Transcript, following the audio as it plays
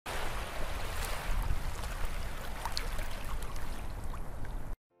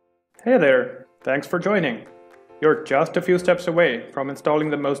Hey there, thanks for joining. You're just a few steps away from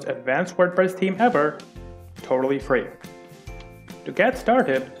installing the most advanced WordPress theme ever, totally free. To get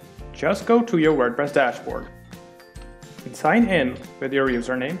started, just go to your WordPress dashboard and sign in with your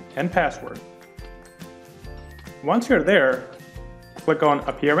username and password. Once you're there, click on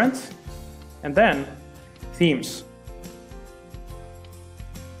Appearance and then Themes.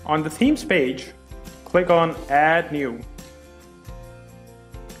 On the Themes page, click on Add New.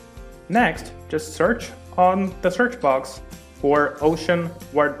 Next, just search on the search box for Ocean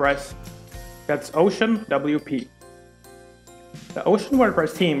WordPress. That's OceanWP. The Ocean WordPress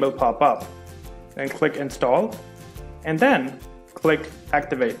theme will pop up. Then click Install, and then click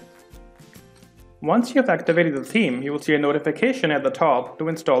Activate. Once you have activated the theme, you will see a notification at the top to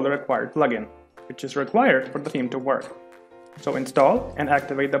install the required plugin, which is required for the theme to work. So install and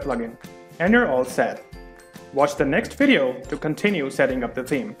activate the plugin, and you're all set. Watch the next video to continue setting up the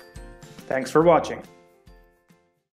theme. Thanks for watching.